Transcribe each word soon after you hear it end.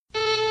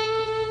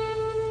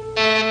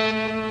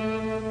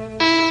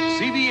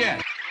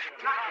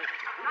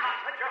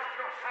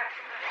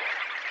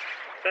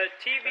The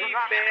TV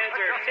fans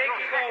are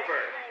taking over.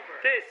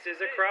 This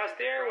is Across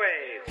the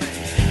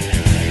Airwaves.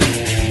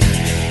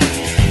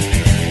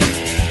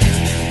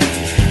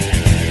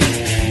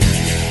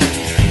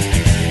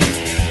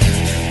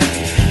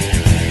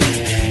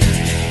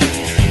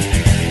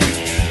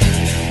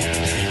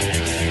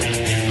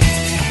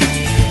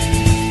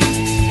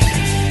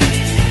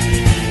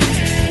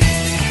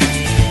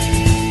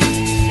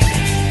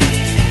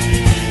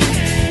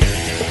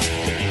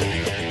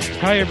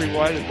 Hi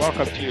everyone, and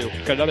welcome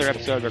to another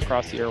episode of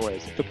Across the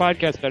Airwaves, the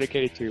podcast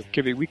dedicated to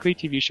giving weekly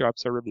TV show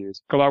episode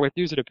reviews, along with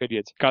news and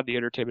opinions on the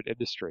entertainment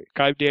industry.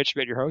 I'm Dan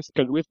Schmidt, your host,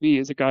 and with me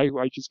is a guy who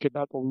I just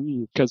cannot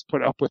believe has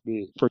put up with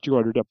me for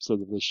 200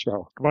 episodes of this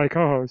show. My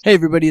co-host. Hey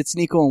everybody, it's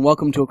Nico, and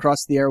welcome to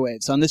Across the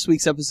Airwaves. On this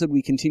week's episode,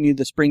 we continue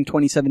the spring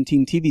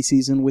 2017 TV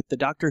season with the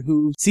Doctor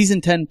Who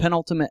Season 10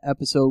 penultimate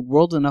episode,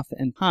 World Enough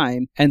and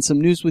Time, and some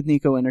News with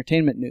Nico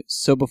entertainment news.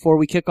 So before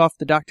we kick off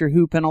the Doctor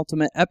Who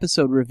penultimate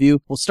episode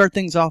review, we'll start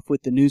things off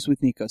with the News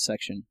with Nico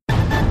section.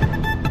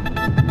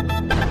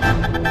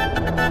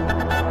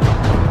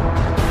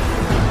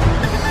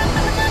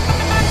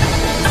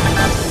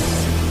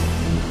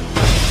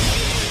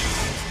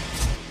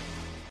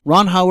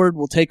 Ron Howard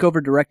will take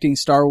over directing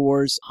Star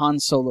Wars Han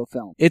Solo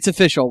film. It's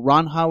official.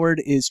 Ron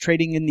Howard is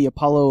trading in the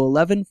Apollo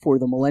 11 for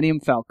the Millennium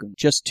Falcon.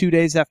 Just 2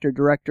 days after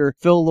director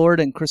Phil Lord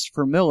and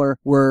Christopher Miller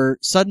were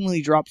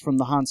suddenly dropped from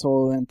the Han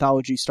Solo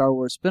anthology Star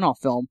Wars spin-off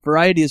film,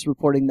 Variety is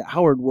reporting that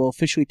Howard will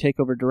officially take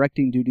over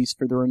directing duties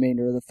for the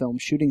remainder of the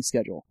film's shooting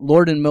schedule.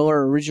 Lord and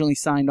Miller originally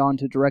signed on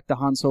to direct the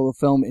Han Solo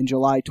film in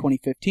July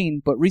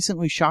 2015, but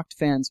recently shocked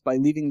fans by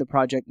leaving the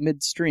project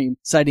midstream,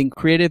 citing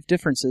creative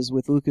differences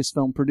with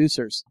Lucasfilm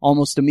producers.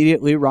 Almost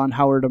immediately, Ron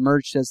Howard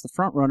emerged as the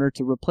frontrunner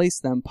to replace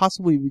them,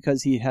 possibly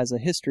because he has a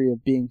history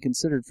of being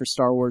considered for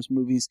Star Wars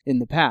movies in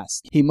the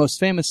past. He most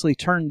famously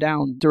turned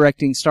down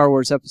directing Star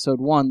Wars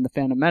Episode 1, The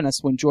Phantom Menace,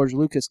 when George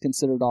Lucas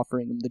considered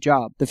offering him the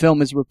job. The film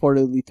is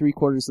reportedly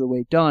 3/4 of the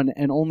way done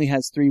and only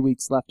has 3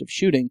 weeks left of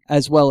shooting,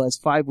 as well as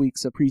 5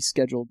 weeks of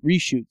pre-scheduled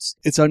reshoots.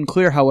 It's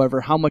unclear,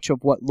 however, how much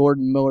of what Lord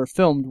and Miller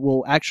filmed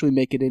will actually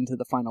make it into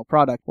the final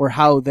product, or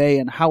how they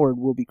and Howard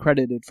will be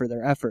credited for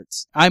their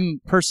efforts.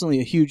 I'm personally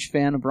a huge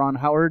fan of Ron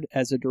Howard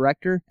as a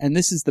director, and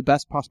this is the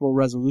best possible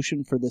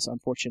resolution for this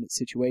unfortunate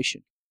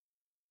situation.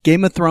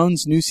 Game of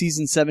Thrones' new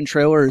Season 7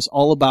 trailer is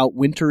all about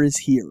winter is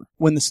here.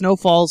 When the snow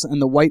falls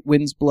and the white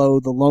winds blow,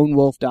 the lone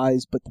wolf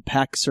dies, but the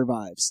pack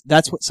survives.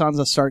 That's what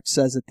Sansa Stark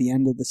says at the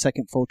end of the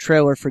second full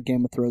trailer for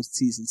Game of Thrones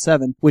Season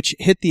 7, which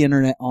hit the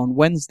internet on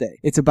Wednesday.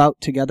 It's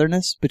about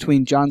togetherness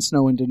between Jon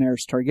Snow and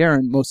Daenerys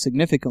Targaryen, most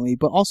significantly,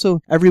 but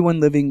also everyone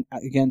living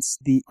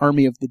against the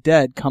army of the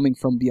dead coming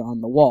from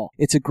beyond the wall.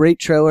 It's a great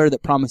trailer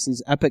that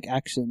promises epic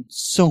action,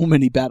 so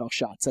many battle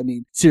shots,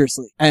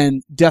 seriously,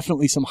 and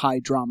definitely some high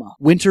drama.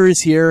 Winter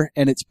is here,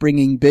 and it's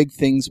bringing big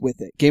things with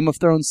it. Game of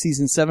Thrones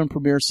Season 7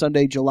 premieres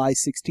Sunday, July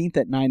 16th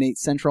at 9/8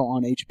 Central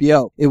on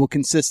HBO. It will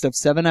consist of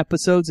 7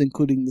 episodes,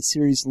 including the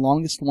series'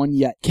 longest one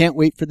yet. Can't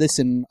wait for this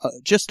in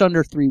just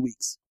under 3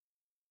 weeks.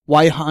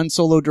 Why Han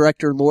Solo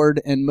director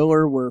Lord and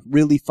Miller were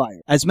really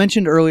fired. As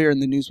mentioned earlier in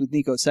the News with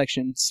Nico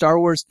section, Star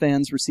Wars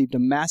fans received a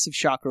massive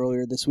shock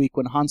earlier this week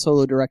when Han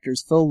Solo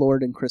directors Phil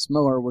Lord and Chris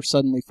Miller were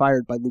suddenly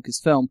fired by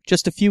Lucasfilm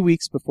just a few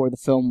weeks before the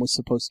film was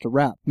supposed to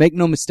wrap. Make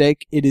no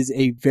mistake, it is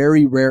a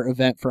very rare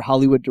event for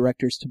Hollywood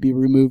directors to be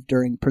removed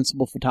during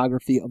principal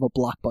photography of a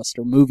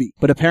blockbuster movie.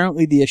 But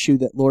apparently the issue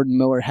that Lord and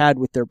Miller had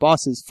with their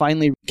bosses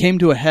finally came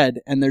to a head,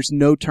 and there's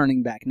no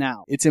turning back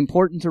now. It's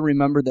important to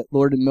remember that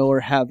Lord and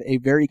Miller have a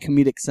very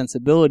comedic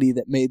sensibility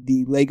that made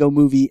the Lego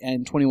Movie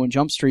and 21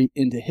 Jump Street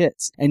into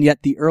hits, and yet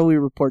the early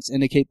reports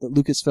indicate that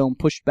Lucasfilm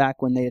pushed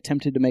back when they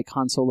attempted to make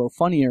Han Solo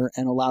funnier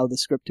and allow the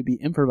script to be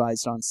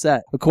improvised on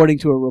set. According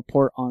to a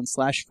report on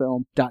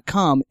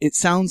slashfilm.com, it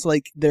sounds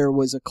like there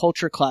was a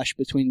culture clash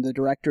between the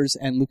directors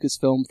and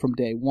Lucasfilm from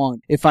day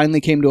one. It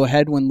finally came to a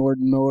head when Lord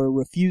and Miller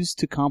refused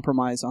to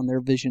compromise on their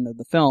vision of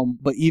the film,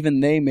 but even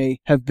they may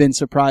have been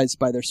surprised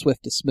by their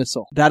swift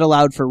dismissal. That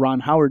allowed for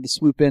Ron Howard to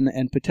swoop in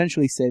and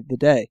potentially save the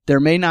day. There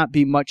may not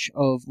be much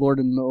of Lord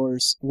and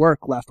Miller's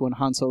work left when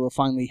Han Solo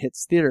finally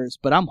hits theaters,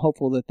 but I'm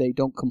hopeful that they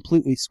don't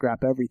completely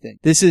scrap everything.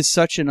 This is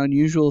such an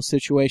unusual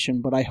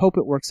situation, but I hope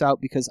it works out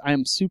because I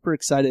am super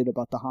excited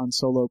about the Han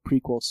Solo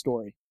prequel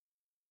story.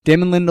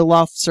 Damon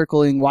Lindelof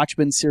circling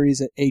Watchmen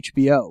series at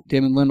HBO.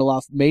 Damon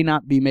Lindelof may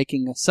not be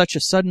making such a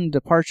sudden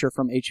departure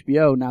from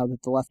HBO now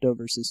that The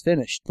Leftovers is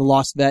finished. The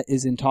Lost Vet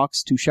is in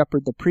talks to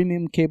shepherd the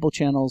premium cable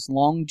channel's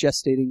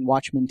long-gestating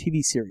Watchmen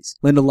TV series.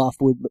 Lindelof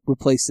would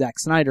replace Zack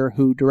Snyder,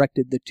 who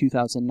directed the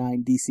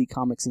 2009 DC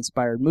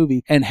Comics-inspired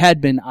movie and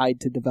had been eyed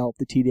to develop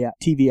the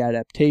TV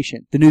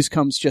adaptation. The news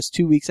comes just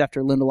 2 weeks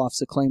after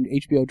Lindelof's acclaimed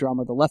HBO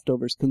drama The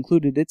Leftovers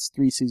concluded its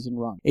 3-season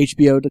run.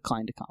 HBO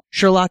declined to comment.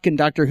 Sherlock and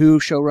Doctor Who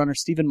showrunner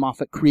Stephen Stephen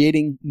Moffat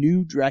creating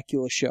new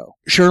Dracula show.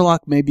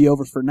 Sherlock may be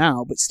over for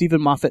now, but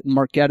Stephen Moffat and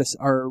Mark Gatiss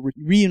are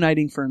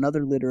reuniting for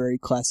another literary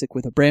classic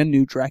with a brand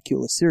new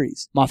Dracula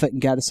series. Moffat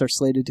and Gatiss are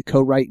slated to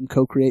co-write and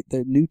co-create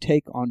the new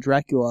take on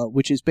Dracula,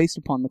 which is based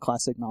upon the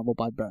classic novel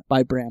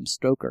by Bram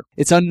Stoker.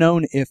 It's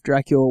unknown if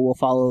Dracula will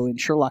follow in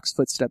Sherlock's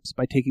footsteps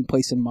by taking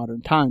place in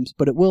modern times,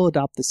 but it will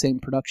adopt the same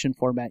production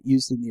format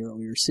used in the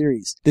earlier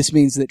series. This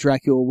means that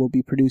Dracula will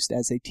be produced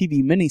as a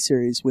TV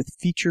miniseries with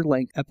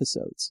feature-length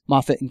episodes.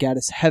 Moffat and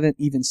Gatiss haven't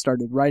even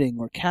started writing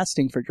or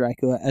casting for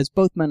Dracula, as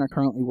both men are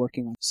currently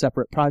working on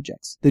separate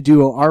projects. The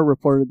duo are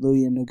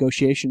reportedly in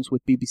negotiations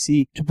with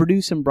BBC to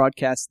produce and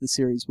broadcast the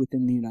series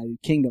within the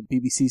United Kingdom.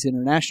 BBC's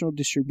international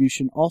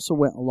distribution also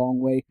went a long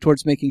way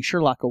towards making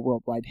Sherlock a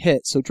worldwide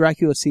hit, so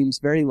Dracula seems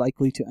very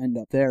likely to end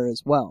up there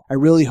as well. I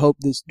really hope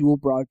this dual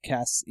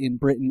broadcasts in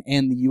Britain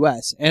and the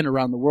US, and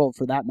around the world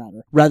for that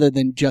matter, rather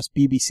than just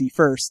BBC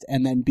first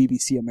and then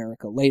BBC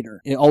America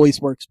later. It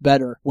always works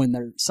better when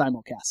they're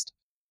simulcast.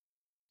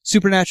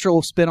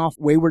 Supernatural spin-off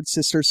Wayward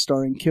Sisters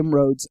starring Kim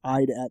Rhodes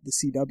eyed at the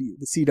CW.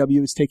 The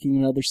CW is taking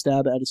another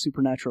stab at a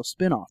Supernatural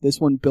spin-off, this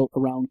one built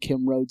around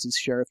Kim Rhodes'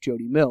 Sheriff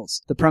Jody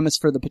Mills. The premise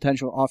for the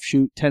potential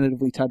offshoot,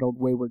 tentatively titled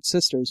Wayward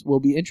Sisters, will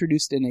be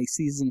introduced in a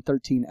season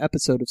 13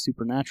 episode of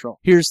Supernatural.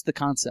 Here's the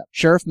concept.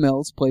 Sheriff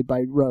Mills, played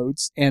by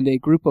Rhodes, and a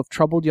group of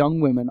troubled young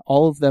women,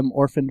 all of them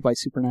orphaned by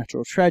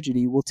supernatural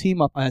tragedy, will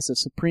team up as a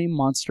supreme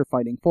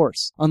monster-fighting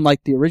force.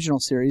 Unlike the original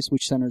series,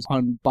 which centers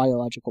on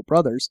biological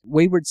brothers,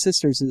 Wayward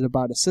Sisters is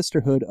about a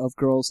sisterhood of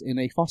girls in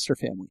a foster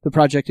family. The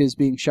project is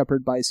being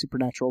shepherded by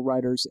Supernatural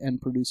writers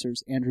and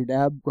producers Andrew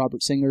Dabb,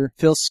 Robert Singer,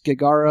 Phil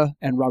Skigara,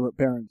 and Robert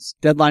Behrens.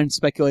 Deadline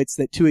speculates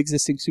that two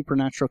existing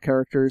Supernatural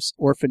characters,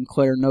 orphan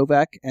Claire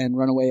Novak and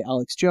runaway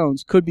Alex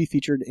Jones, could be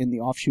featured in the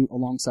offshoot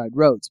alongside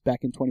Rhodes. Back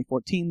in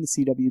 2014, the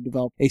CW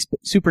developed a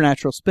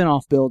Supernatural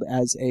spin-off billed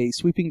as a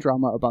sweeping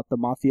drama about the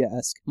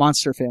mafia-esque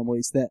monster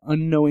families that,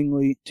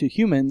 unknowingly to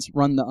humans,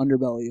 run the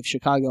underbelly of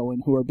Chicago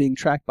and who are being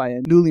tracked by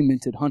a newly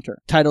minted hunter.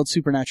 Titled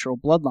Supernatural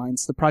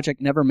Bloodlines, the project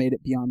never made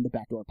it beyond the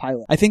backdoor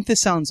pilot. I think this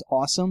sounds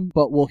awesome,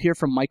 but we'll hear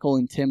from Michael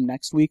and Tim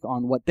next week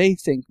on what they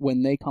think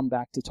when they come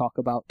back to talk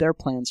about their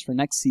plans for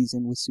next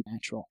season with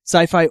Supernatural.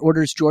 Sci-Fi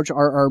orders George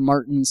R.R.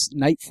 Martin's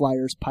Night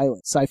Flyers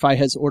pilot. Sci-Fi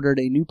has ordered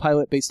a new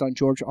pilot based on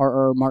George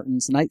R.R.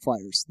 Martin's Night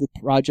Flyers. The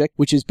project,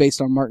 which is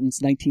based on Martin's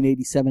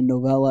 1987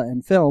 novella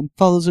and film,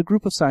 follows a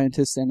group of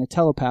scientists and a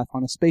telepath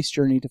on a space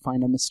journey to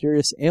find a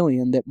mysterious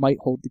alien that might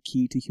hold the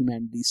key to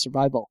humanity's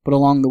survival. But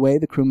along the way,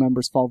 the crew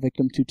members fall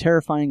victim to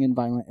terrifying and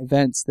violent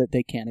events that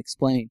they can't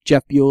explain.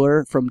 Jeff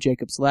Bueller from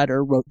Jacob's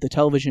Ladder wrote the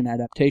television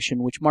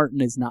adaptation, which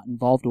Martin is not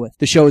involved with.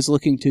 The show is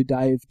looking to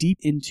dive deep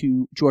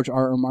into George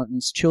R.R.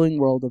 Martin's chilling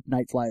world of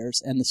Night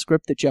Flyers, and the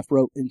script that Jeff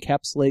wrote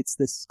encapsulates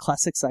this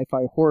classic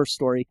sci-fi horror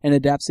story and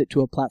adapts it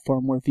to a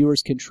platform where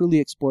viewers can truly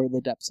explore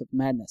the depths of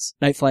madness.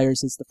 Night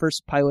Flyers is the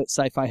first pilot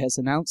Sci-Fi has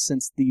announced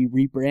since the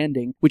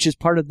rebranding, which is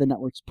part of the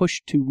network's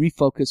push to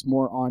refocus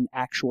more on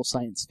actual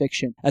science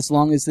fiction. As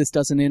long as this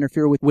doesn't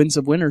interfere with Winds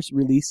of Winter's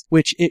release,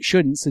 which it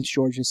shouldn't since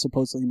George is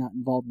supposedly not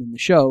involved in the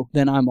show,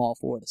 then I'm all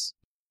for this.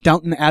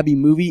 Downton Abbey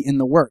movie in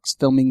the works,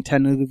 filming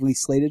tentatively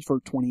slated for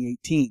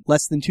 2018.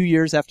 Less than 2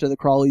 years after the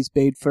Crawleys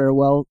bade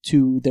farewell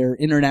to their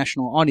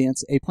international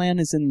audience, a plan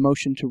is in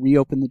motion to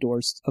reopen the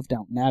doors of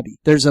Downton Abbey.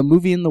 There's a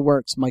movie in the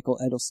works, Michael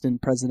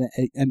Edelstein, president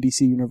at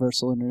NBC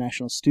Universal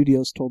International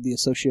Studios, told the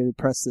Associated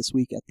Press this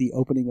week at the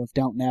opening of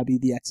Downton Abbey,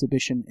 the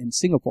exhibition in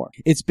Singapore.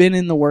 It's been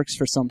in the works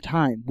for some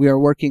time. We are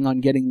working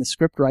on getting the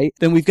script right.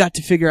 Then we've got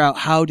to figure out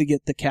how to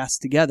get the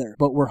cast together,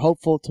 but we're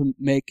hopeful to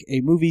make a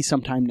movie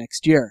sometime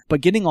next year.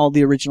 But getting all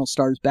the original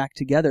stars back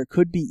together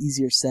could be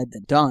easier said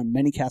than done.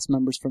 Many cast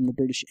members from the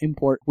British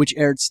import, which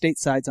aired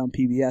statesides on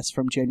PBS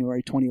from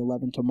January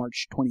 2011 to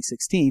March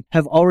 2016,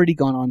 have already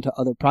gone on to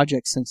other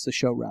projects since the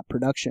show wrapped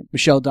production.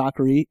 Michelle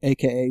Dockery,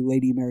 aka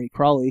Lady Mary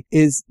Crawley,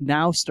 is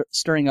now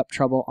stirring up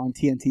trouble on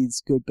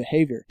TNT's Good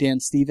Behavior. Dan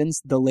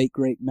Stevens, the late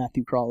great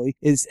Matthew Crawley,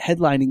 is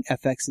headlining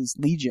FX's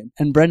Legion,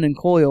 and Brendan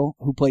Coyle,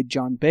 who played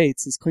John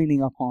Bates, is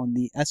cleaning up on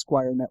the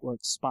Esquire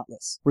network's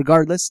Spotless.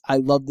 Regardless, I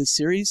love this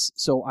series,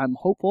 so I'm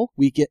hopeful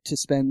we get to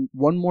spend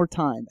one more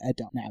time at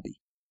Downton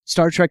Abbey.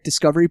 Star Trek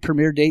Discovery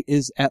premiere date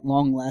is at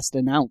long last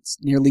announced.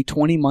 Nearly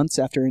 20 months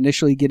after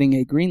initially getting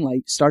a green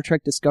light, Star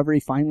Trek Discovery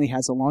finally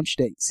has a launch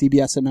date.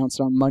 CBS announced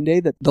on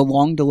Monday that the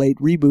long-delayed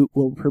reboot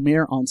will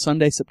premiere on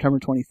Sunday, September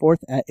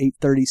 24th at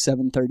 8:30,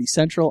 7:30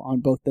 Central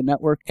on both the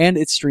network and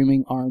its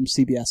streaming arm,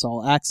 CBS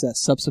All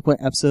Access.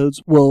 Subsequent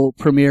episodes will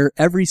premiere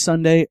every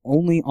Sunday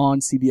only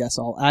on CBS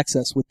All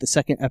Access, with the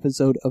second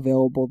episode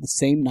available the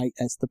same night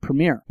as the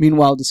premiere.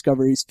 Meanwhile,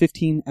 Discovery's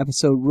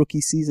 15-episode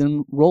rookie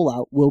season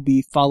rollout will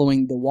be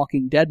following the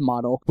Walking Dead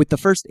model, with the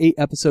first 8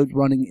 episodes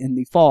running in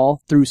the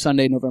fall through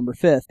Sunday, November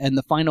 5th, and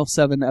the final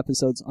 7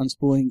 episodes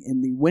unspooling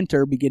in the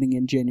winter beginning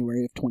in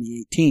January of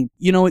 2018.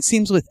 You know, it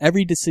seems with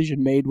every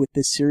decision made with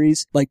this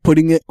series, like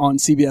putting it on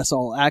CBS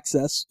All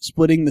Access,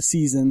 splitting the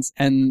seasons,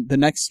 and the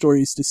next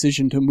story's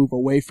decision to move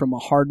away from a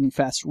hard and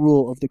fast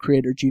rule of the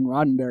creator Gene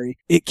Roddenberry,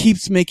 it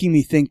keeps making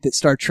me think that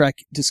Star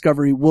Trek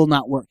Discovery will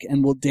not work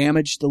and will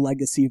damage the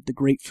legacy of the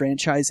great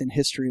franchise and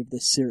history of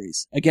this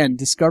series. Again,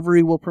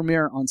 Discovery will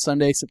premiere on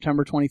Sunday,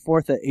 September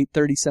 24th at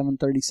 8:30,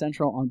 7:30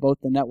 Central on both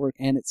the network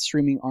and its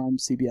streaming arm,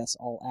 CBS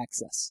All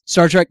Access.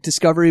 Star Trek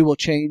Discovery will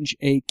change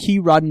a key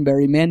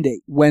Roddenberry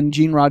mandate. When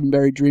Gene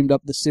Roddenberry dreamed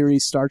up the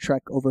series Star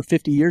Trek over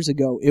 50 years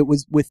ago, it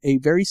was with a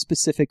very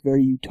specific,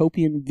 very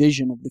utopian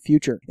vision of the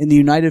future. In the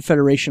United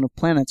Federation of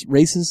Planets,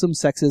 racism,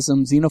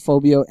 sexism,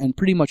 xenophobia, and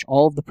pretty much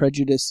all of the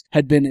prejudice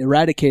had been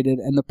eradicated,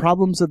 and the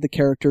problems of the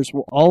characters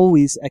were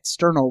always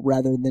external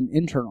rather than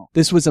internal.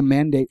 This was a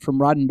mandate from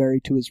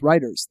Roddenberry to his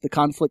writers. The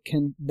conflict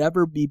can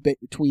never be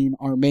between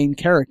our main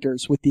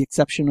characters, with the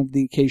exception of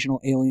the occasional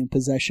alien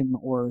possession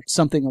or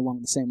something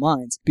along the same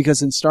lines,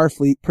 because in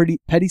Starfleet,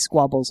 petty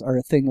squabbles are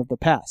a thing of the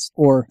past,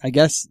 or I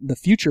guess the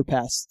future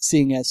past,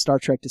 seeing as Star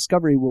Trek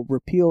Discovery will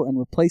repeal and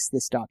replace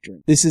this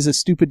doctrine. This is a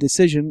stupid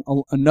decision,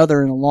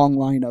 another in a long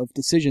line of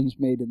decisions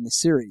made in the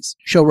series.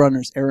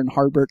 Showrunners Aaron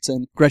Harberts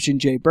and Gretchen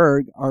J.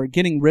 Berg are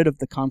getting rid of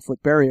the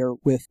conflict barrier,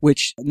 with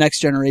which Next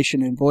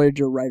Generation and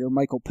Voyager writer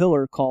Michael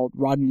Piller called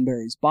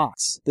Roddenberry's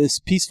box. This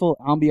peaceful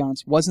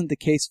ambiance wasn't the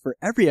case for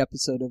every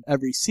episode of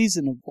every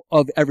season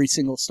of every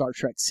single Star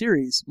Trek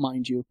series,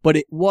 mind you, but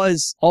it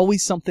was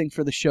always something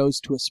for the shows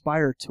to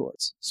aspire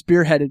towards,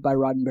 spearheaded by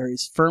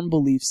Roddenberry's firm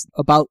beliefs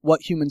about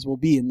what humans will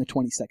be in the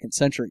 22nd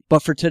century.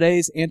 But for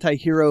today's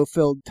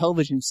anti-hero-filled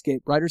televisionscape,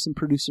 writers and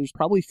producers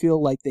probably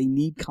feel like they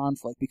need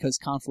conflict because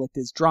conflict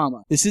is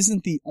drama. This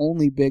isn't the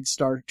only big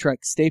Star Trek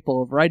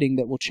staple of writing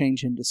that will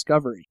change in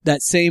Discovery.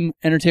 That same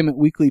Entertainment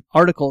Weekly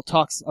article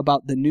talks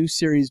about the new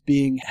series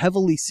being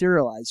heavily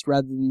serialized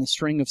rather than the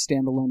string of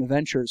standalone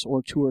adventures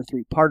or 2 or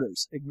 3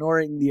 parters,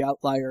 ignoring the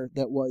outlier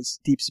that was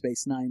Deep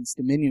Space Nine's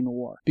Dominion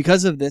War.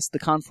 Because of this, the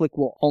conflict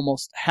will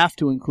almost have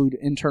to include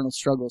internal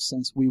struggles,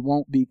 since we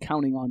won't be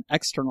counting on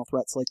external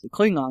threats like the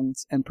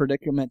Klingons and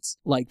predicaments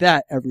like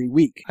that every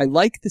week. I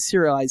like the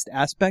serialized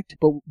aspect,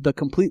 but the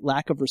complete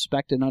lack of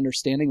respect and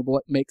understanding of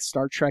what makes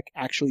Star Trek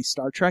actually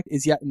Star Trek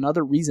is yet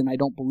another reason I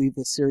don't believe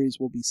this series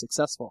will be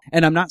successful.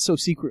 And I'm not so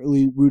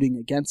secretly rooting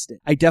against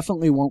it. I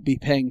definitely won't be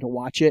paying to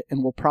watch it,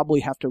 and will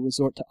probably have to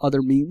resort to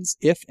other means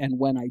if and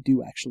when I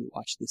do actually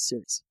watch this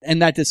series.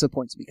 And that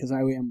disappoints me because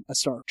I am a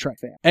Star Trek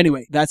fan.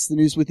 Anyway, that's the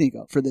news with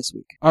Nico for this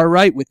week.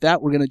 Alright, with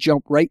that, we're going to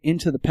jump right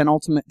into the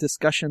penultimate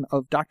discussion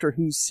of Doctor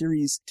Who's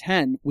Series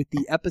 10 with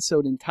the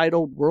episode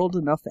entitled World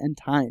Enough and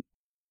Time.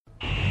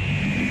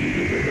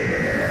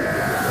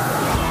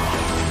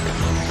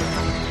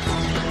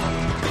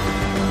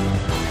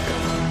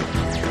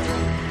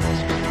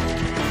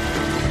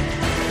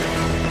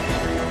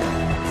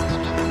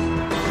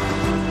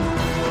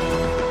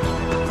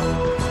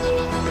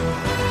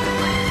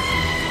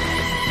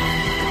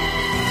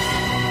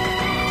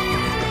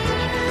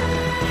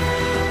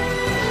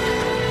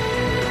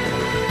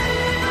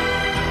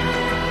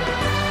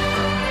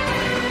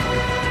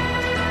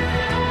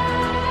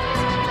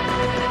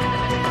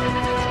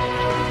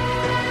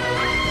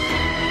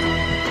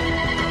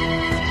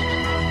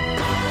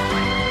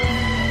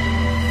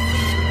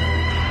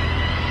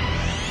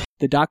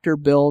 The Doctor,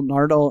 Bill,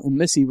 Nardole, and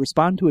Missy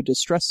respond to a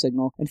distress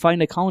signal and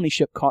find a colony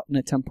ship caught in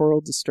a temporal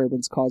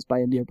disturbance caused by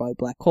a nearby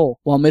black hole.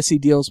 While Missy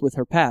deals with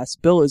her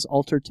past, Bill is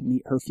altered to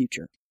meet her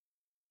future.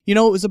 You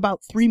know, it was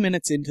about 3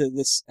 minutes into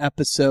this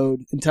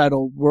episode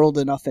entitled World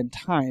Enough and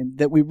Time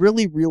that we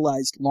really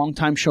realized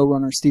longtime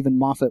showrunner Stephen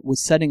Moffat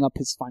was setting up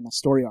his final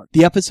story arc.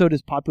 The episode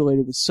is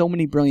populated with so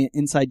many brilliant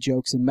inside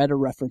jokes and meta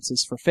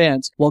references for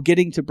fans, while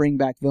getting to bring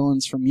back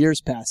villains from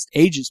years past,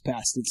 ages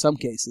past in some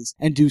cases,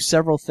 and do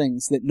several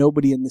things that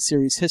nobody in the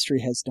series' history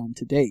has done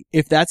to date.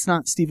 If that's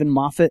not Stephen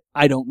Moffat,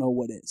 I don't know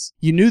what is.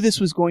 You knew this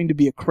was going to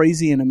be a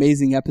crazy and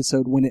amazing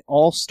episode when it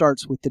all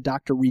starts with the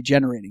Doctor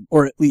regenerating,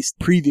 or at least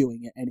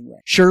previewing it anyway.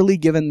 Surely,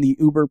 given the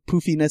uber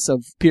poofiness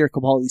of Peter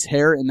Capaldi's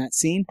hair in that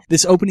scene,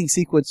 this opening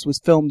sequence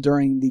was filmed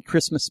during the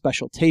Christmas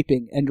special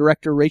taping, and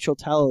director Rachel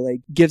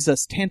Talalay gives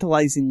us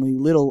tantalizingly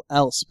little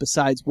else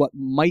besides what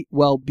might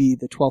well be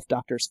the 12th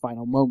Doctor's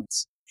final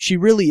moments. She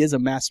really is a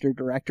master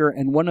director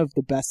and one of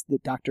the best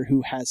that Doctor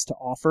Who has to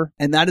offer,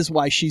 and that is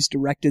why she's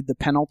directed the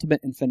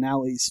penultimate and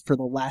finales for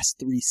the last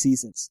 3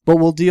 seasons. But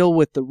we'll deal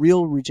with the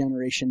real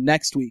regeneration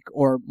next week,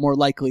 or more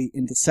likely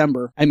in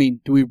December. I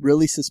mean, do we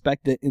really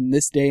suspect that in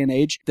this day and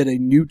age that a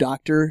new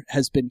Doctor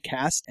has been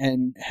cast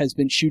and has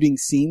been shooting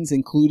scenes,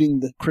 including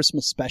the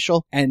Christmas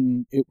special,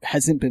 and it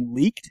hasn't been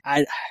leaked?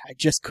 I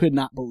just could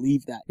not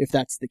believe that, if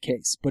that's the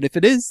case. But if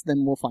it is,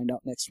 then we'll find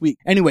out next week.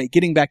 Anyway,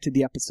 getting back to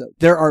the episode.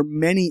 There are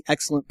many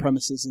excellent excellent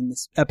premises in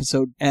this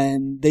episode,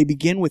 and they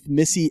begin with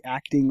Missy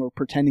acting or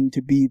pretending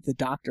to be the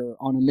Doctor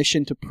on a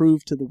mission to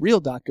prove to the real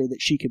Doctor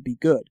that she could be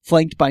good.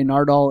 Flanked by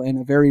Nardole and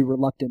a very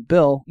reluctant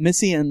Bill,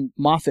 Missy and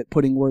Moffat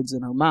putting words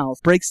in her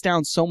mouth breaks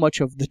down so much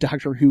of the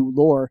Doctor Who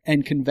lore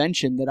and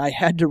convention that I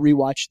had to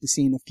rewatch the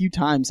scene a few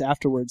times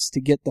afterwards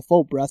to get the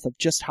full breadth of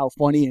just how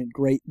funny and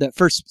great that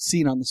first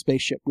scene on the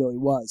spaceship really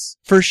was.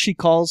 First, she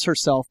calls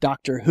herself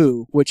Doctor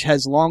Who, which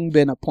has long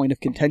been a point of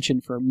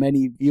contention for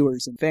many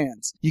viewers and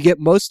fans. You get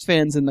most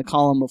fans in the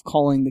column of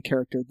calling the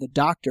character the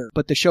Doctor,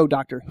 but the show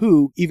Doctor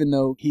Who, even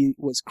though he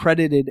was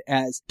credited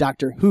as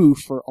Doctor Who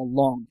for a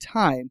long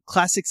time,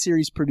 classic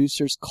series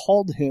producers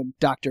called him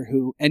Doctor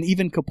Who, and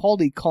even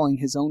Capaldi calling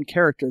his own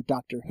character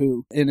Doctor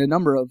Who in a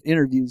number of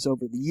interviews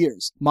over the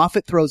years.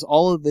 Moffat throws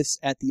all of this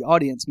at the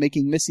audience,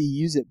 making Missy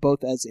use it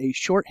both as a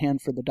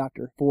shorthand for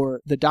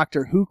the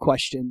Doctor Who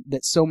question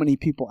that so many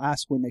people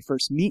ask when they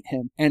first meet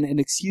him, and an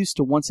excuse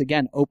to once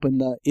again open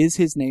the "is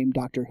his name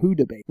Doctor Who"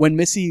 debate. When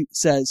Missy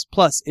says,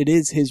 "plus it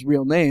is his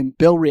real name,"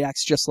 Bill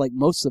reacts just like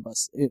most of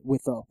us,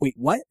 with a "wait,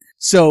 what?"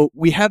 So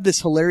we have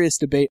this hilarious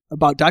debate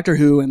about Doctor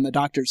Who and the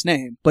Doctor's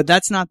name, but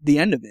that's not the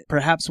end of it.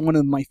 Perhaps one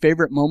of my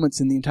favorite moments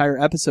in the entire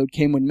episode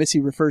came when Missy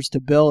refers to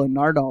Bill and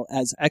Nardole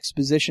as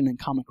exposition and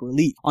comic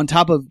relief. On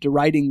top of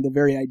deriding the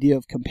very idea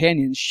of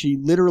companions, she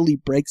literally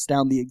breaks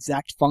down the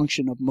exact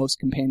function of most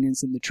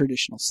companions in the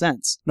traditional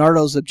sense.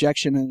 Nardole's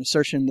objection and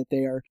assertion that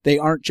they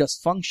aren't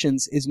just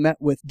functions is met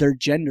with "their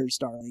genders,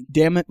 darling."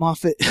 Damn it,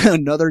 Moffat,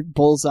 another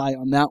bullseye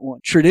on that one.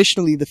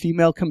 Traditionally, the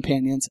female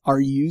companions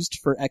are used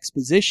for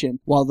exposition,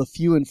 while the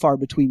few and far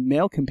between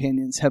male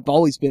companions have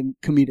always been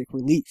comedic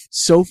relief.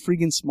 So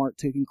friggin' smart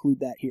to include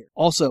that here.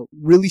 Also,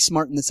 really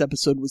smart in this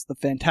episode was the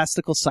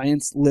fantastical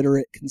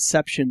science-literate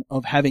conception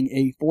of having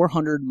a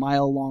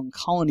 400-mile-long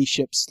colony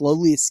ship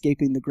slowly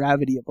escaping the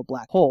gravity of a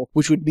black hole,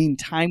 which would mean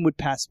time would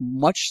pass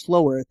much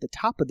slower at the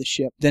top of the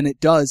ship than it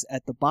does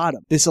at the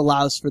bottom. This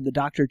allows for the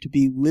Doctor to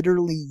be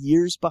literally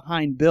years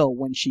behind Bill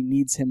when she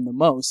needs him the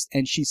most,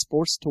 and she's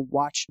forced to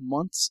watch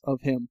months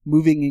of him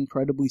moving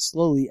incredibly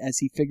slowly as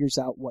he figures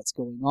out what's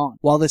going on.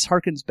 While this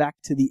harkens back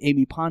to the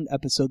Amy Pond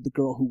episode, The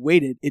Girl Who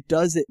Waited, it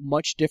does it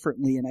much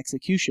differently in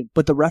execution,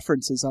 but the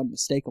reference is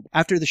unmistakable.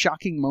 After the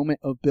shocking moment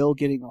of Bill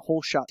getting a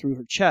hole shot through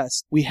her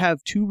chest, we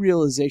have two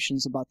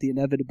realizations about the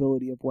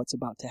inevitability of what's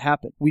about to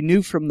happen. We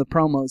knew from the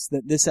promos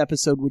that this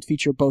episode would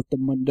feature both the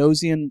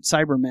Mondasian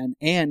Cybermen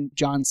and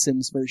John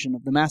Sims' version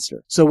of the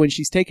Master. So when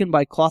she's taken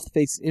by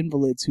cloth-faced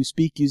invalids who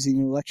speak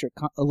using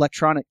an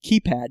electronic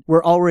keypad,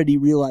 we're already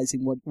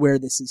realizing where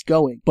this is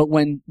going. But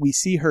when we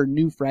see her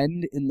new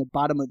friend in the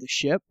bottom of the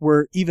ship,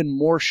 we're even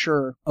more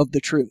sure of the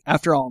truth.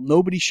 After all,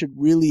 nobody should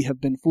really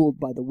have been fooled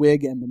by the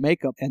wig and the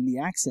makeup and the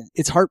accent.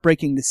 It's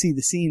heartbreaking to see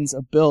the scenes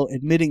of Bill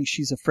admitting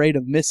she's afraid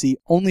of Missy,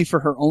 only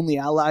for her only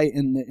ally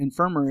in the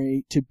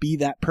infirmary to be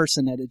that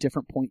person at a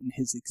different point in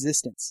his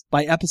existence.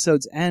 By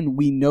episode's end,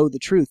 we know the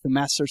truth. The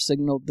Master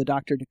signaled the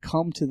Doctor to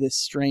come to this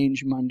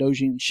strange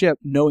Mondasian ship,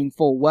 knowing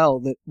full well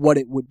that what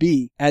it would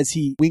be, as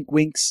he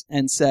winks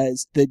and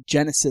says, the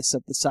genesis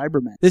of the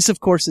Cybermen. This, of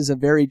course, is a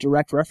very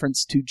direct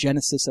reference to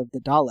Genesis of the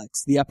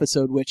Daleks, the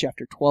episode which,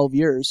 after 12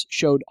 years,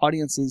 showed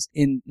audiences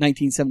in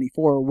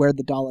 1974 where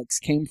the Daleks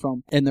came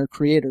from and their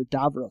creator,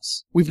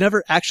 Davros. We've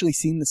never actually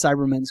seen the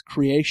Cybermen's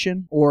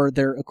creation or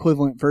their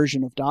equivalent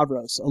version of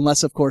Davros,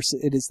 unless, of course,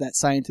 it is that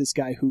scientist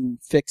guy who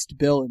fixed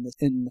Bill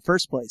in the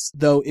first place,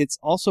 though it's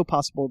also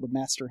possible the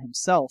Master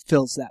himself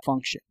fills that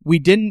function. We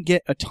didn't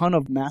get a ton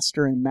of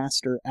Master and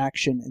Master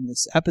action in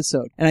this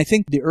episode, and I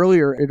think the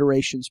earlier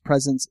iteration's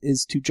presence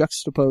is to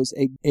juxtapose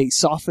a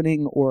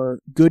softening or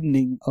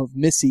goodening of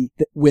Missy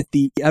with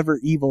the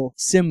ever-evil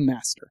Sim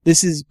Master.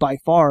 This is by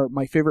far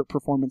my favorite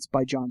performance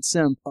by John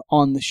Sim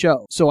on the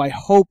show, so I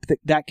hope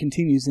that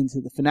continues into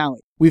the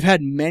finale. We've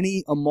had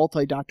many a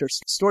multi-Doctor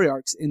story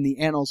arcs in the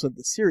annals of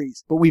the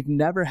series, but we've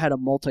never had a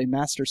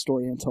multi-Master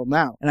story until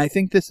now. And I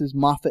think this is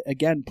Moffat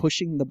again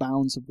pushing the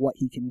bounds of what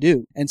he can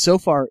do. And so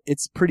far,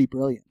 it's pretty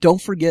brilliant.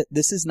 Don't forget,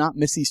 this is not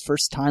Missy's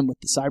first time with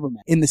the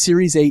Cybermen. In the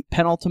Series 8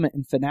 penultimate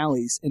and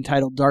finales,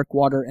 entitled Dark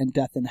Water and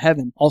Death in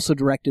Heaven, also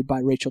directed by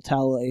Rachel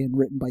Talalay and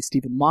written by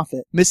Stephen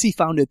Moffat, Missy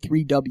founded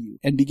 3W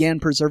and began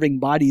preserving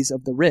bodies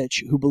of the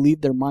rich who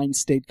believed their minds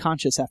stayed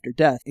conscious after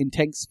death in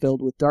tanks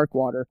filled with dark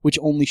water, which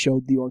only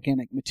showed the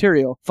organic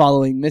material,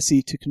 following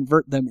Missy to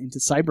convert them into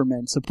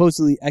Cybermen,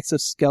 supposedly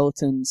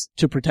exoskeletons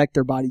to protect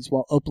their bodies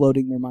while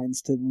uploading their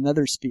minds to the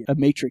Nether Sphere, a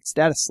Matrix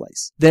data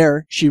slice.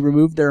 There, she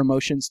removed their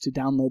emotions to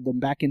download them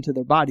back into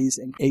their bodies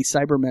and a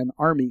Cybermen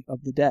army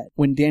of the dead.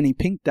 When Danny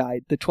Pink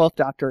died, the 12th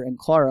Doctor and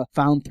Clara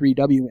found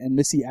 3W and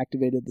Missy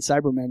activated the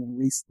Cybermen and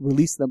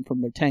released them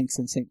from their tanks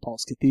in St.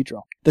 Paul's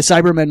Cathedral. The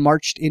Cybermen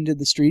marched into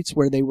the streets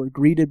where they were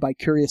greeted by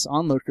curious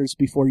onlookers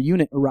before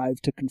UNIT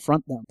arrived to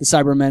confront them. The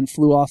Cybermen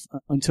flew off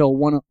until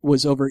one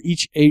was over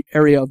each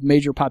area of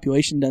major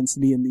population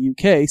density in the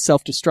UK,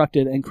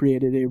 self-destructed and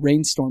created a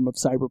rainstorm of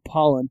cyber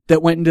pollen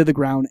that went into the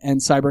ground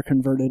and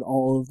cyber-converted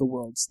all of the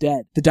world's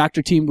dead. The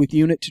Doctor teamed with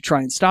UNIT to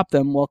try and stop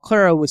them, while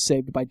Clara was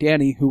saved by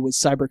Danny, who was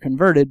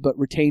cyber-converted but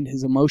retained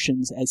his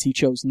emotions as he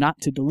chose not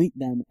to delete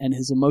them, and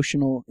his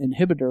emotional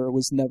inhibitor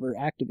was never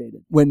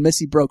activated. When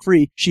Missy broke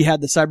free, she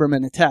had the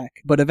Cybermen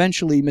attack, but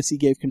eventually Missy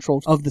gave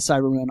control of the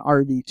Cybermen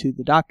RV to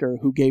the Doctor,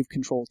 who gave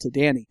control to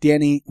Danny.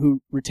 Danny,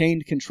 who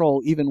retained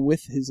control even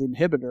with his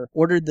inhibitor,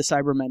 ordered the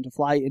Cybermen to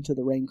fly into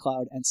the rain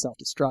cloud and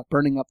self-destruct,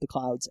 burning up the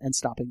clouds and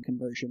stopping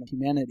conversion of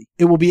humanity.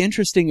 It will be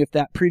interesting if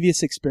that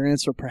previous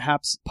experience, or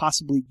perhaps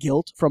possibly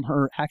guilt from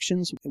her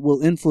actions,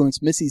 will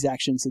influence Missy's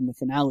actions in the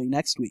finale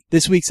next week.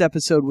 This week's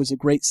episode was a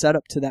great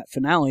setup to that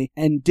finale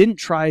and didn't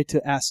try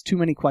to ask too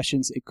many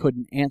questions it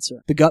couldn't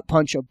answer. The gut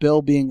punch of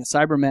Bill being a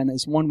Cyberman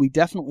is one we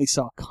definitely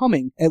saw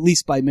coming, at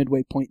least by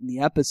midway point in the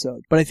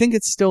episode, but I think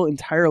it's still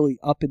entirely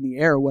up in the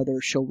air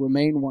whether she'll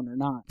remain one or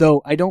not,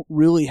 though I don't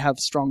really have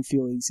strong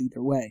feelings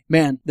either way.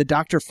 Man, the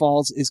Doctor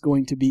Falls is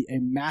going to be a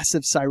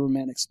massive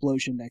Cyberman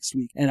explosion next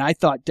week, and I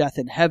thought Death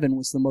in Heaven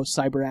was the most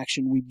cyber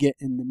action we'd get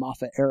in the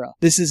Moffat era.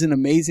 This is an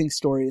amazing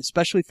story,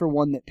 especially for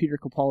one that Peter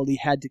Capaldi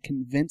had to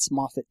convince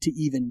Moffat to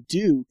even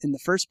do in the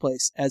first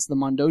place, as the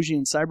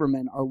Mondasian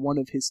Cybermen are one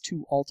of his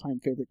two all-time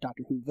favorite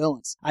Doctor Who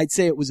villains. I'd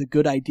say it was a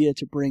good idea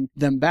to bring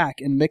them back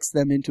and mix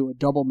them into a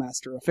double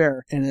master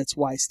affair, and that's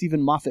why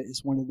Stephen Moffat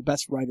is one of the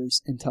best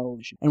writers in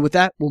television. And with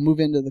that, we'll move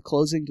into the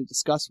closing to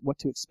discuss what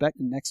to expect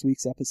in next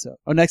week's episode.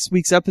 On next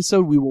week's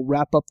episode, we will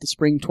wrap up the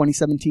spring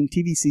 2017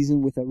 TV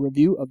season with a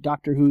review of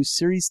Doctor Who's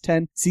Series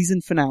 10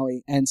 season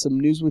finale and some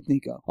news with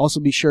Nico. Also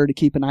be sure to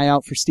keep an eye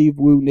out for Steve,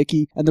 Wu,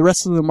 Nikki, and the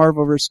rest of the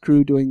Marvelverse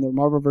crew doing their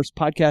Marvelverse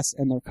podcast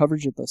and their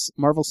coverage of the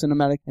Marvel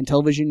Cinematic and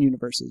Television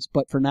universes.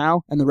 But for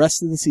now, and the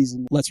rest of the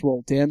season, let's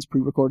roll Dan's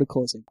pre-recorded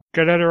closing.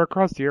 Get at our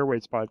Across the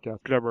Airwaves podcast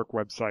network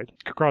website,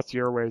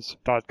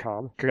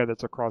 acrosstheairwaves.com. Again,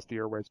 that's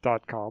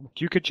acrosstheairwaves.com.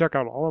 You can check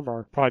out all of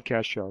our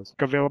podcast shows,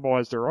 available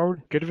as their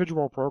own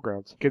individual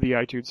programs. Get the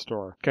iTunes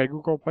Store, get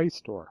Google Play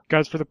Store.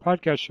 Guys, for the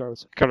podcast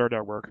shows, cut our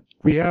network.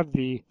 We have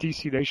the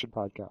DC Nation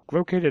podcast,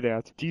 located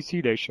at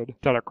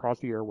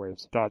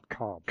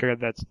dcnation.acrosstheairwaves.com. Again,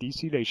 that's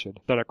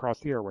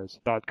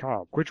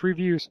dcnation.acrosstheairwaves.com, which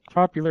reviews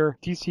popular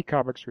DC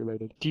Comics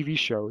related TV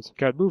shows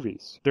and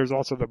movies. There's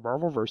also the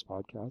Marvelverse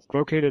podcast,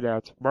 located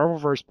at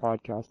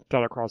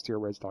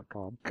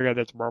marvelversepodcast.acrosstheairwaves.com. Again,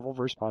 that's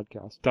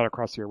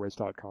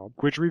marvelversepodcast.acrosstheairwaves.com,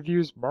 which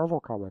reviews Marvel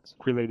Comics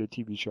related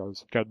TV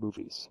shows and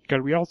movies.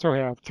 Again, we also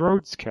have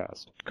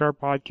Thronescast, our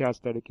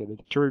podcast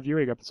dedicated to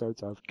reviewing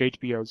episodes of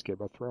HBO's Game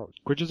of Thrones,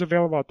 which is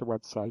available at the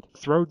website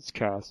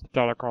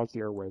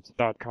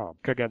thronescast.acrosstheairwaves.com.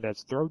 Again,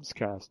 that's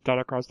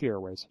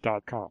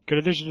thronescast.acrosstheairwaves.com. In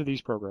addition to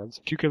these programs,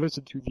 you can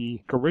listen to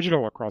the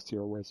original Across the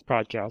Airwaves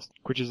podcast,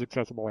 which is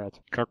accessible at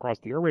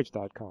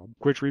acrosstheairwaves.com,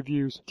 which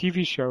reviews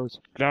TV shows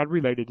not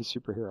related to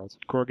superheroes,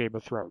 core Game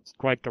of Thrones,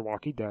 like The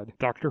Walking Dead,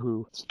 Doctor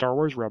Who, Star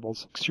Wars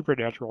Rebels,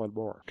 Supernatural, and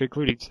more,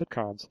 including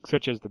sitcoms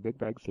such as The Big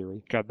Bang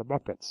Theory and The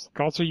Muppets.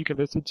 Also, you can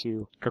listen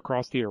to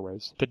Across the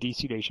Airwaves, the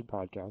DC Nation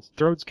podcast,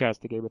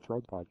 Thronescast, the Game of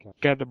Thrones podcast,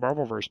 and the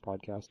Marvelverse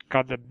podcast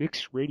on the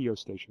Mixed radio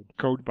station,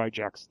 coded by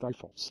Jack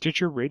Stifle,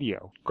 Stitcher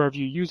Radio, or if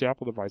you use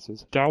Apple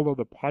devices, download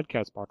the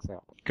Podcast Box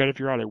app. And if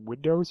you're on a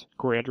Windows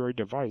or Android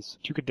device,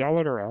 you can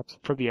download our apps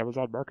from the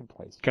Amazon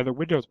Marketplace, and the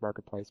Windows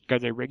Marketplace,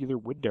 and a regular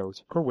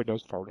Windows or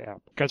Windows Phone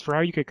app. As for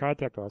how you can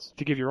contact us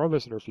to give your own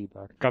listener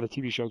feedback on the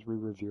TV shows we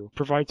review,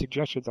 provide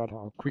suggestions on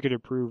how we can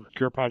improve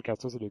your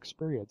podcast listening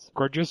experience,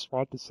 or just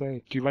want to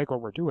say, do you like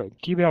what we're doing?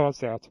 Email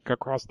us at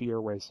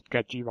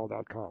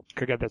acrosstheairwaves@gmail.com.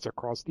 Again, that's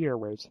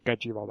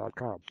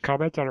acrosstheairwaves@gmail.com.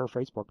 Comment on our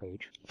Facebook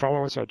page.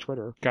 Follow us on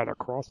Twitter, got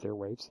Across the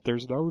Airwaves.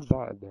 There's no the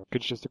in there.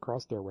 It's just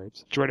Across the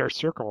Airwaves. Join our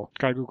circle,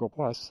 got Google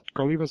Plus,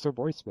 or leave us a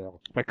voicemail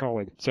by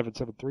calling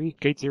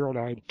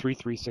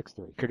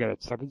 773-809-3363. Again,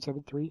 that's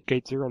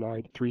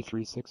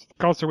 773-809-3363.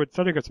 Also, when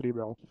sending us an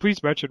email,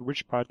 please mention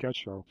which podcast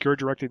show you're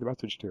directing the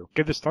message to.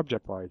 Give the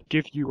subject line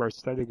if you are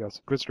sending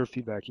us listener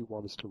feedback you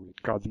want us to read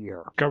on the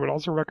air. I would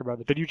also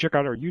recommend that you check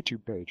out our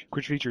YouTube page,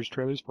 which features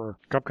trailers for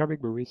upcoming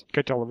movies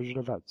and television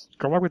events.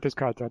 Along with this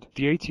content,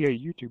 the ATA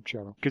YouTube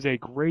channel is a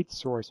great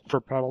source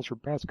for panels from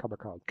past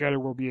Comic-Con, and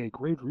it will be a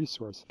great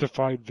resource to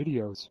find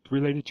videos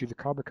related to the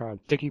Comic-Con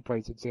taking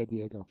place in San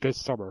Diego this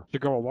summer to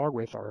go along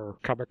with our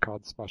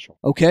Comic-Con special.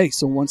 Okay,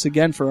 so once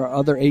again, for our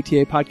other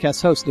ATA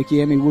podcast hosts,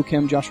 Nikki Amy, Wu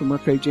Kim, Joshua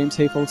Murray, James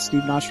Hayfel,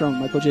 Steve Nostrom, and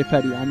Michael J.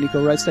 Petty, I'm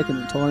Nico Reistek, and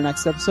until our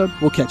next episode,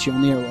 we'll catch you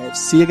on the airwaves.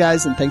 See you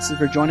guys, and thanks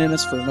for joining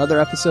us for another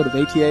episode of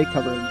ATA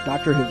covering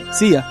Doctor Who.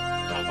 See ya!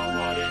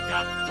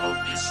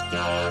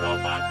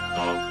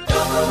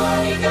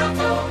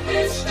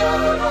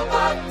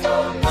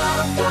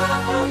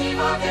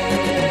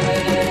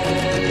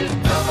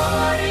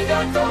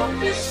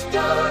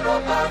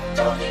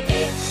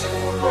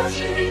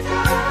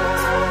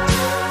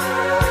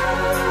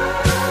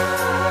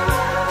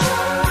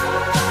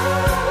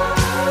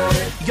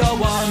 You're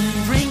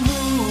wondering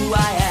who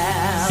I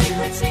am.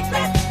 Secret,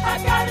 secret,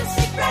 I've got a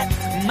secret.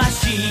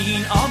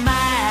 Machine or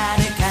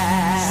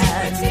mannequin.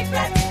 Secret,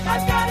 secret,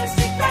 I've got a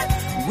secret.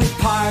 With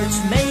parts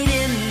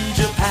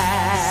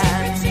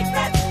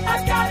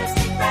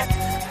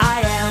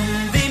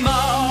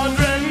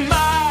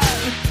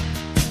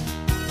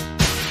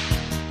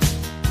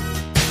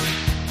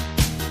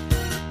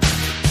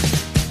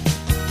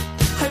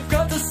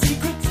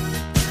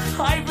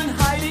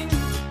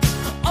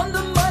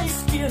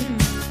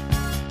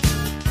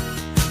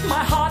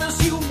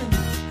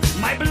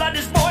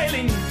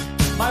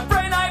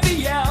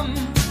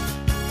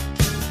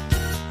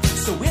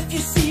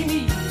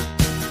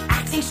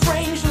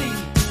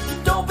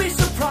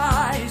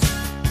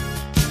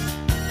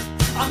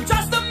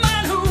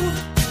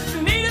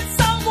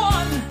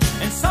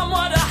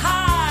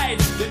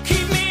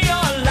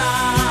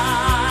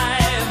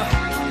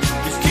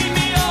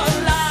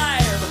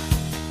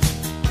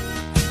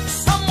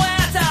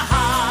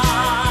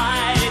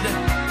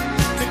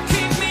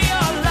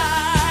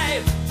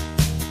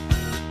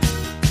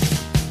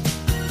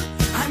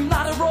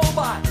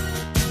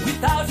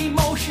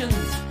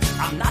solutions.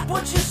 I'm not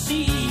what you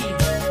see.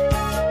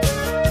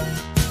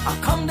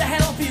 I've come to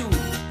help you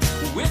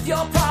with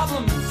your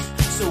problems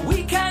so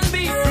we can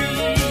be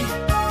free.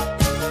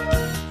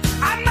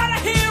 I'm not a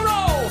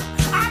hero.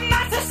 I'm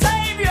not a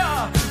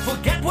savior.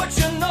 Forget what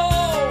you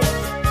know.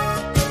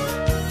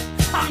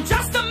 I'm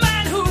just a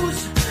man whose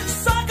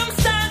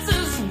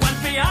circumstances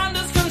went beyond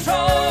his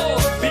control.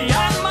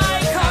 Beyond my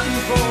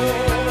control.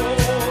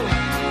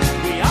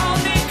 We all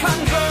need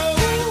control.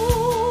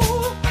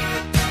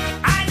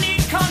 I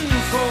need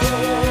control.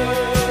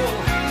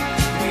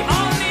 We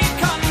all need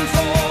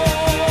control.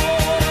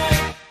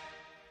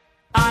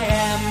 I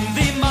am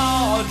the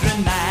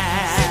modern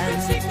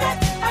man. Secret,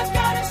 I've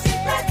got a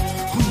secret.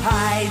 Who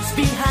hides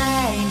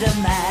behind a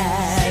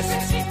mask.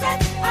 Secret,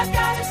 I've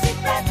got a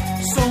secret.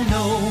 So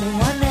no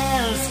one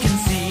else can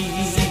see.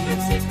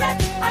 Secret,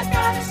 I've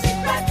got a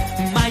secret.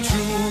 My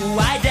true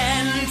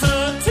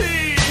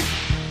identity.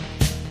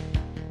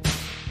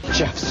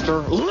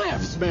 Jeffster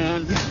lives,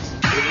 man.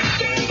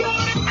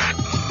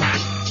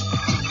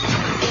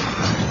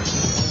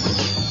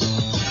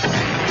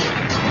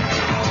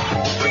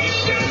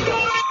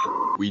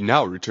 We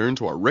now return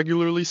to our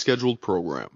regularly scheduled program.